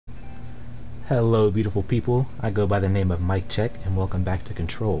Hello beautiful people, I go by the name of Mike Check and welcome back to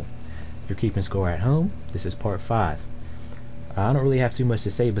Control. If you're keeping score at home, this is part 5. I don't really have too much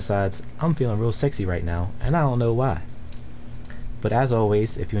to say besides I'm feeling real sexy right now and I don't know why. But as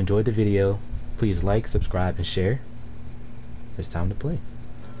always, if you enjoyed the video, please like, subscribe, and share. It's time to play.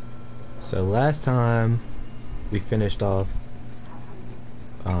 So last time we finished off,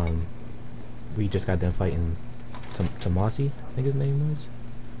 we just got done fighting Tomasi, I think his name was.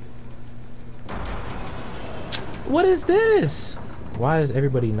 What is this? Why is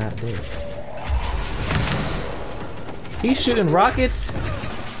everybody not there? He's shooting rockets?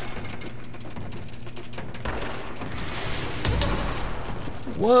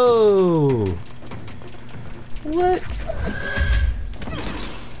 Whoa! What?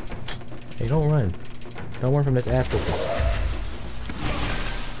 Hey, don't run. Don't run from this ass whooping.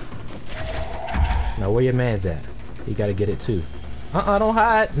 Now where your man's at? He gotta get it too. Don't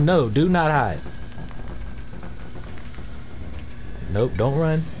hide. No, do not hide. Nope, don't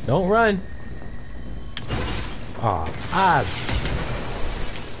run. Don't run. Alright.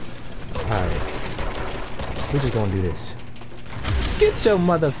 We're just gonna do this. Get your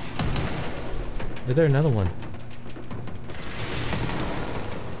mother. Is there another one?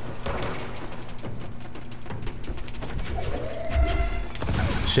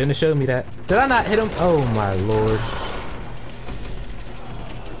 Shouldn't have showed me that. Did I not hit him? Oh my lord.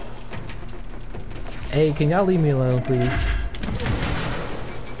 Hey, can y'all leave me alone, please?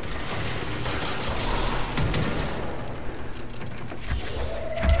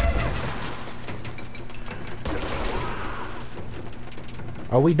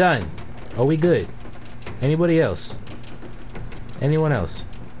 Are we done? Are we good? Anybody else? Anyone else?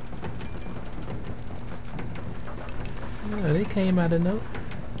 Oh, they came out of no.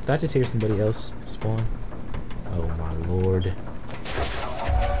 Did I just hear somebody else spawn? Oh my lord.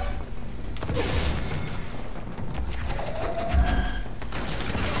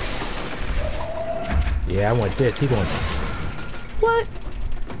 Yeah, I want this. He going. What?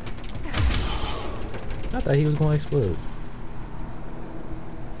 I thought he was going to explode.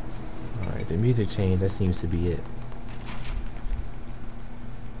 Alright, the music changed. That seems to be it.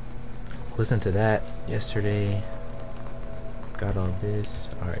 Listen to that yesterday. Got all this.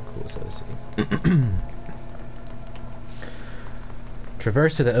 Alright, cool. So let's see.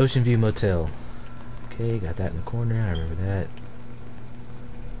 Traverse to the Ocean View Motel. Okay, got that in the corner. I remember that.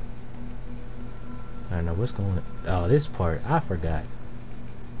 I don't know what's going on. Oh, this part. I forgot.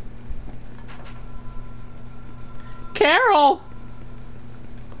 Carol!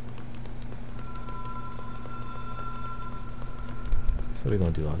 So we're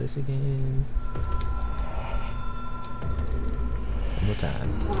gonna do all this again. One more time.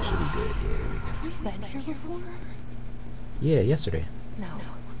 It should be good. Yeah, have we been here before? yeah, yesterday. No.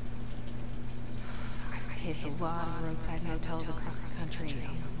 I've stayed at a lot of roadside motels across the country.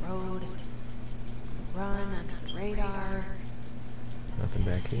 On the road. Run under the radar. Nothing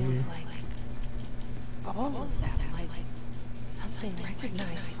back here. Feels like all of that, like something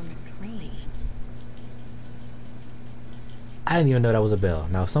recognized from a dream. I didn't even know that was a bell.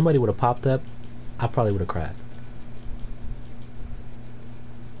 Now, if somebody would have popped up, I probably would have cried.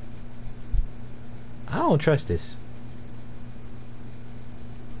 I don't trust this.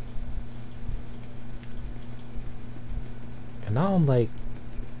 And now I'm like...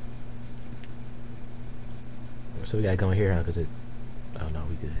 So we gotta go in here, huh? Because it... Oh no,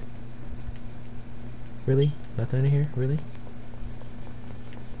 we good. Really? Nothing in here? Really?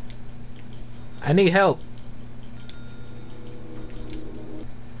 I need help!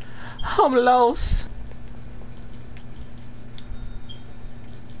 I'm lost!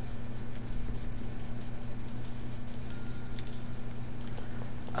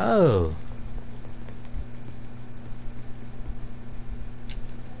 Oh.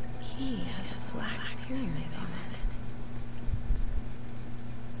 Key has a black pyramid on it.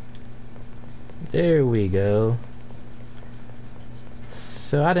 There we go.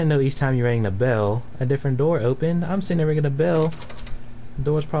 So I didn't know each time you rang the bell, a different door opened. I'm sitting there ringing the bell. The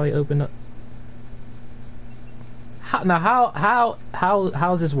door's probably open up.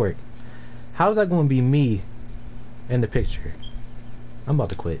 How's this work? How's that going to be me in the picture? I'm about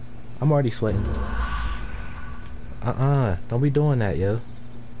to quit. I'm already sweating. Don't be doing that, yo.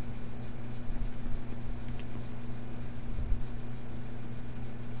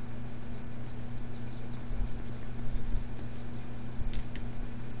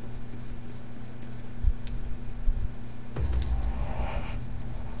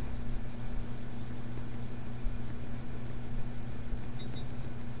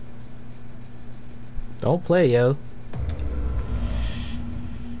 Don't play, yo.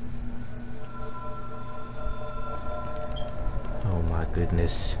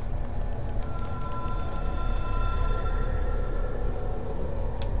 goodness.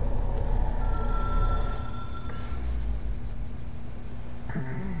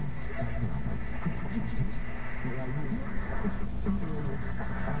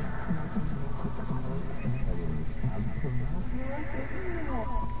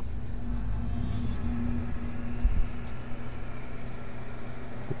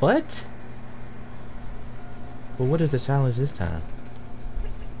 What? Well, what is the challenge this time?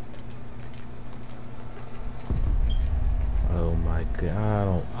 Oh my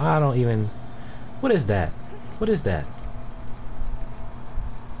god, I don't even... What is that? What is that?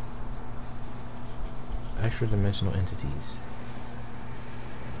 Extra dimensional entities.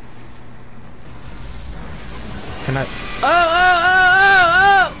 Can I...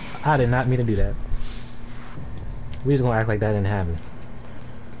 Oh! I did not mean to do that. We just gonna act like that didn't happen.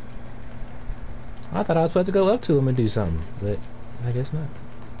 I thought I was supposed to go up to him and do something, but I guess not.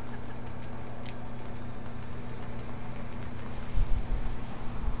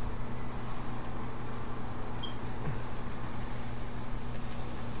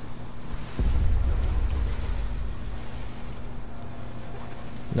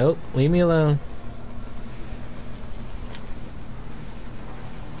 Nope, leave me alone.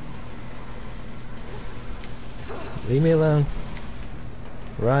 Leave me alone.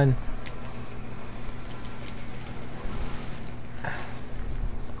 Run.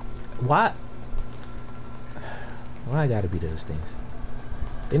 What? Why I gotta be those things?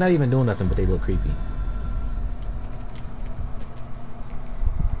 They're not even doing nothing, but they look creepy.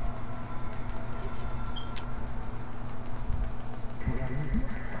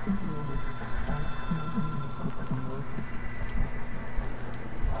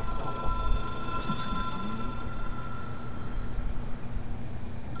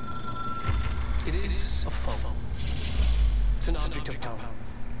 It is a phone. It's an object of power.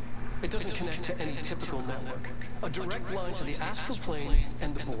 It doesn't connect to any typical network. A direct line to the astral plane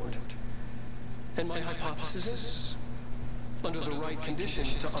and the board. And my hypothesis is, under the right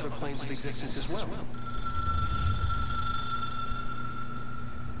conditions, to other planes of existence as well.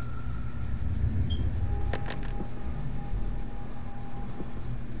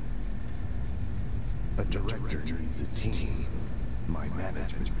 A director needs a team. My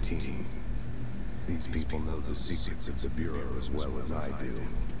management team. These people know the secrets of the Bureau as well as I do.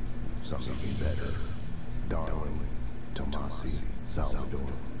 Some even better. Darling, Tomasi, Salvador,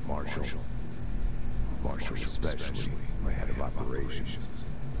 Marshall. Marshall especially, my head of operations.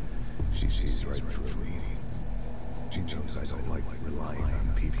 She sees right through me. She knows I don't like relying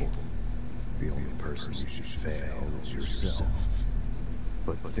on people. The only person you should fail is yourself.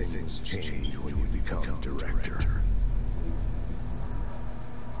 But things change when you become director.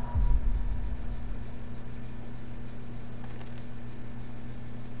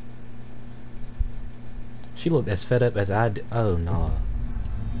 She looked as fed up as I did. Oh no.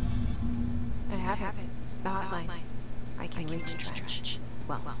 I have it. The hotline. I can reach Trench.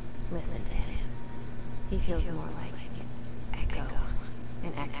 Well, listen to him. He feels more like Echo.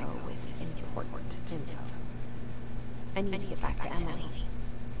 An Echo with important info. I need to get back to Emily.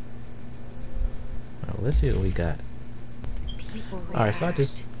 Alright, let's see what we got. People Alright, so I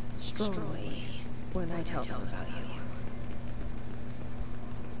just... strongly when I tell them about you.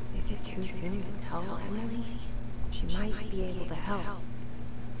 Is it too soon to tell Emily? She might be able to help.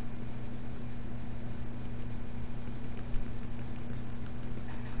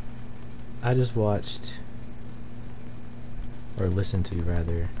 I just watched, or listened to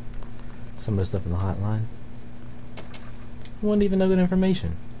rather, some of the stuff in the hotline. Wasn't even no good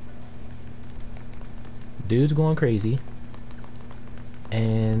information. Dude's going crazy,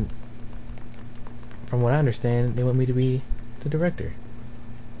 and from what I understand, they want me to be the director.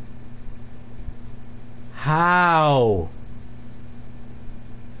 How?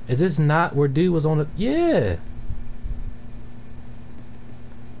 Is this not where dude was on the... Yeah!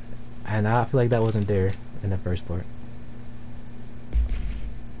 And I feel like that wasn't there in the first part.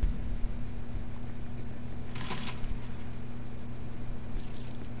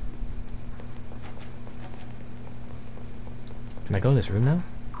 Can I go in this room now?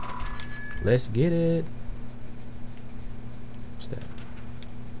 Let's get it. What's that?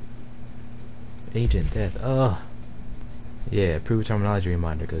 Agent Death. Oh. Yeah, approved terminology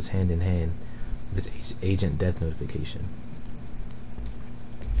reminder goes hand in hand with this Agent Death notification.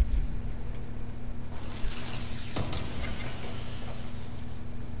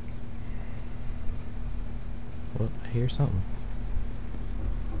 Well, I hear something.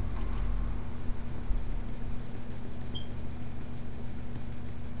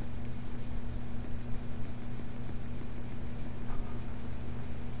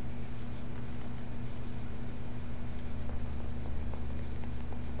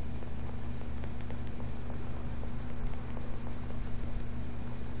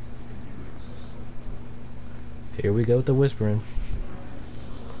 Here we go with the whispering.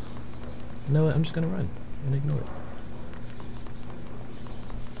 You know what? I'm just gonna run and ignore it.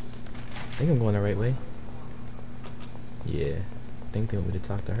 I think I'm going the right way. Yeah. I think they want me to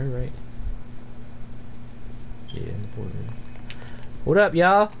talk to her, right? Yeah, in the boardroom. What up,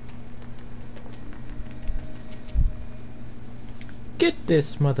 y'all? Get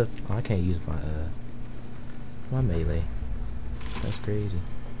this mother... Oh, I can't use my melee. That's crazy.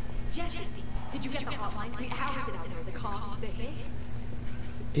 Jesse, did you get the hotline? I mean, how is it out there? The comms, the hiss?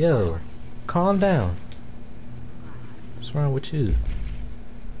 Yo, calm down. What's wrong with you?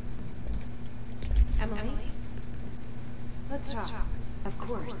 Emily? Let's talk. Of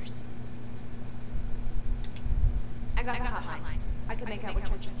course. I got the hotline. I can make out what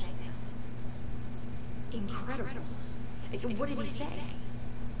Church is saying. Incredible. What did he say?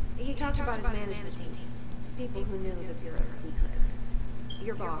 He talked about his management team. People who knew the Bureau's secrets.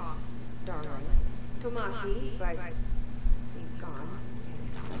 Your boss, Darling. Tomasi, but he's gone.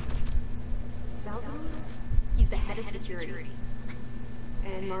 Salvador? He's the head of security.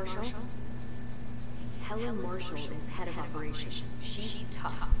 And Marshall? Helen Marshall is head of operations. She's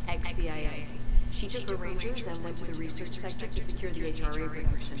tough, ex-CIA. She took her Rangers and went to the research sector to secure the HRA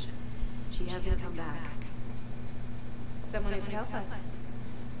production. She hasn't come back. Someone who could help us.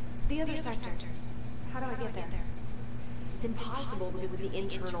 The other sectors. How do I get there? It's impossible because of the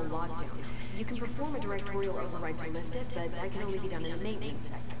internal lockdown. You can perform a directorial override to lift it, but that can only be done in the maintenance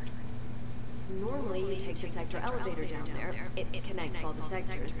sector. Normally, you take the sector elevator down there. It connects all the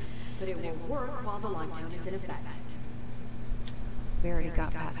sectors, but it won't work while the lockdown is in effect. We already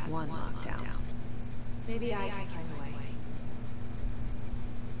got past one lockdown. Maybe I can find a way.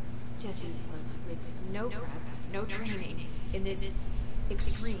 Jesse, with no prep, no training, in this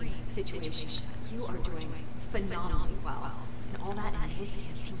extreme situation, you are doing phenomenally well. And all that in his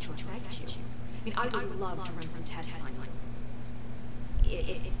hands seems to affect you. I mean, I would love to run some tests on you.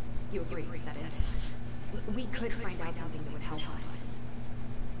 If you agree, that is. We could find out something that would help us.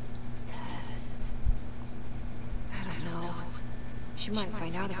 Tests? I don't know. She might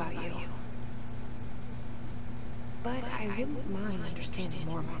find out about you. But I wouldn't mind understanding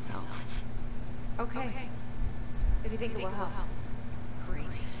more myself. Okay. If you think it will help.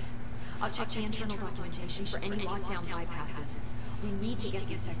 Great. I'll check the internal documentation for any lockdown bypasses. We need to get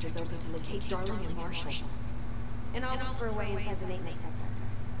these sectors open to locate Darling and Marshall. And I'll look for a way inside the maintenance sector.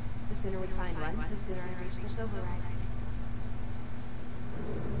 The sooner we find one, the sooner I reach this override.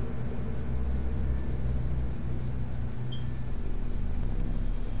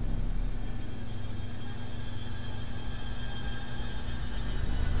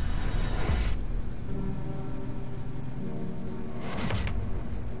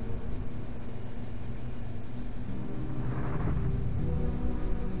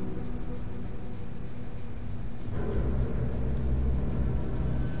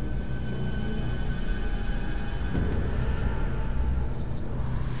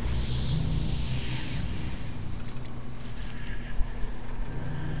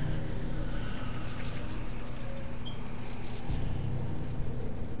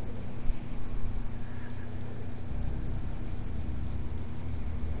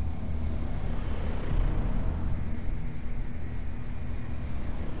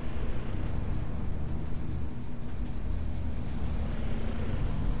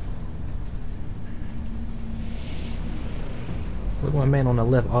 Look at my man on the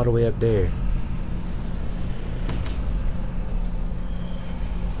left all the way up there.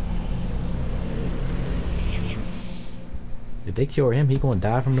 If they cure him, he gonna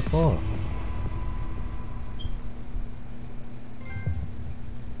die from the fall.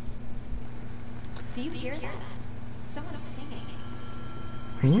 Do you hear that? Someone's singing.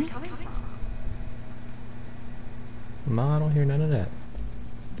 Hmm? Where's it coming from? No, I don't hear none of that.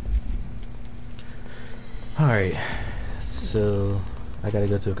 Alright. So I gotta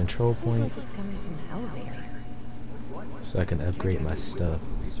go to a control point Like it's coming from the elevator. so I can upgrade my stuff.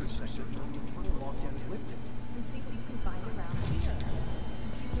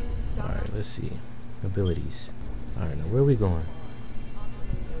 Alright, let's see. Abilities. Alright, now where are we going?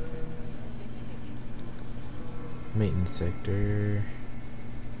 Maintenance sector.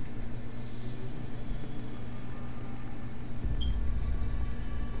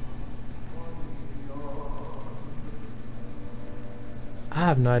 I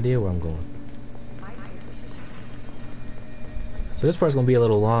have no idea where I'm going. So this part's gonna be a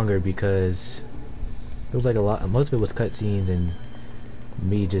little longer because it was like most of it was cutscenes and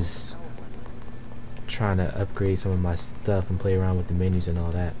me just trying to upgrade some of my stuff and play around with the menus and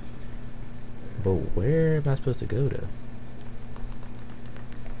all that. But where am I supposed to go to?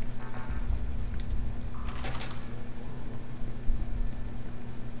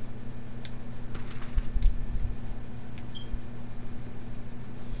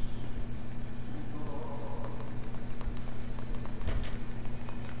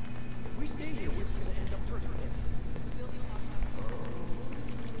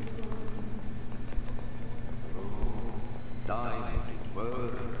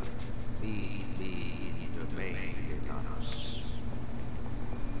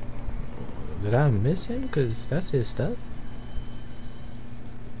 Did I miss him? Cause that's his stuff.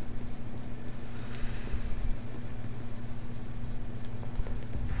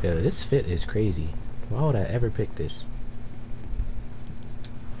 Yo, this fit is crazy. Why would I ever pick this?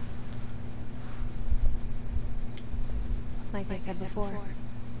 Like I said before,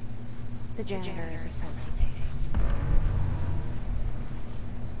 the janitor is a friendly face.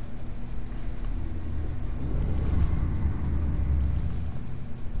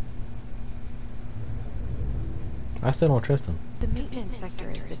 I still don't trust him. The maintenance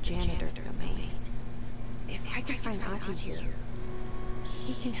sector is the janitor domain. If I can find Ahti here,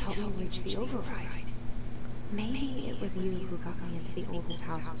 he can help me reach the override. Maybe it was you who got me into the oldest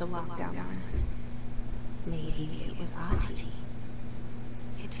house with the lockdown on. Maybe it was Ahti.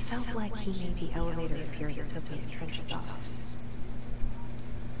 It felt like he made the elevator appear that took me to Trench's office.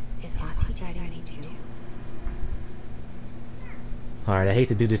 Is Ahti guiding me too? Alright, I hate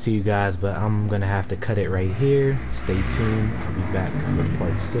to do this to you guys, but I'm gonna have to cut it right here. Stay tuned. I'll be back with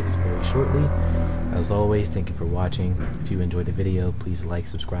part 6 very shortly. As always, thank you for watching. If you enjoyed the video, please like,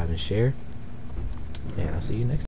 subscribe, and share. And I'll see you next time.